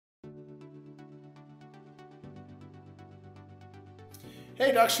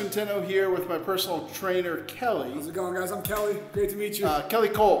Hey, Dr. Centeno here with my personal trainer, Kelly. How's it going, guys? I'm Kelly. Great to meet you. Kelly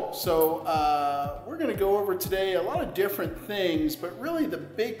Cole. So we're going to go over today a lot of different things, but really the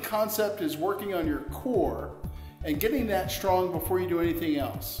big concept is working on your core and getting that strong before you do anything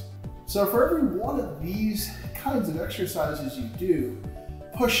else. So for every one of these kinds of exercises you do,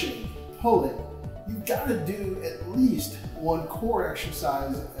 pushing, pulling, you've got to do at least one core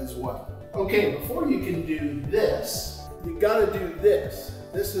exercise as well. Okay, before you can do this, you got to do this.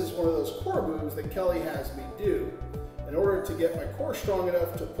 This is one of those core moves that Kelly has me do in order to get my core strong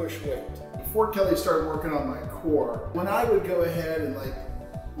enough to push weight. Before Kelly started working on my core, when I would go ahead and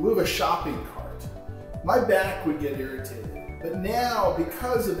move a shopping cart, my back would get irritated. But now,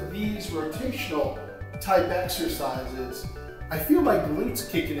 because of these rotational type exercises, I feel my glutes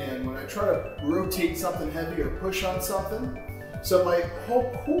kicking in when I try to rotate something heavy or push on something. So my whole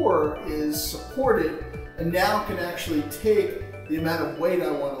core is supported and now can actually take the amount of weight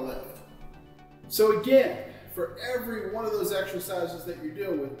I want to lift. So again, for every one of those exercises that you're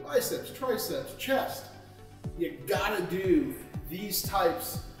doing with biceps, triceps, chest, you gotta do these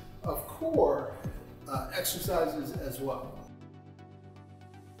types of core exercises as well.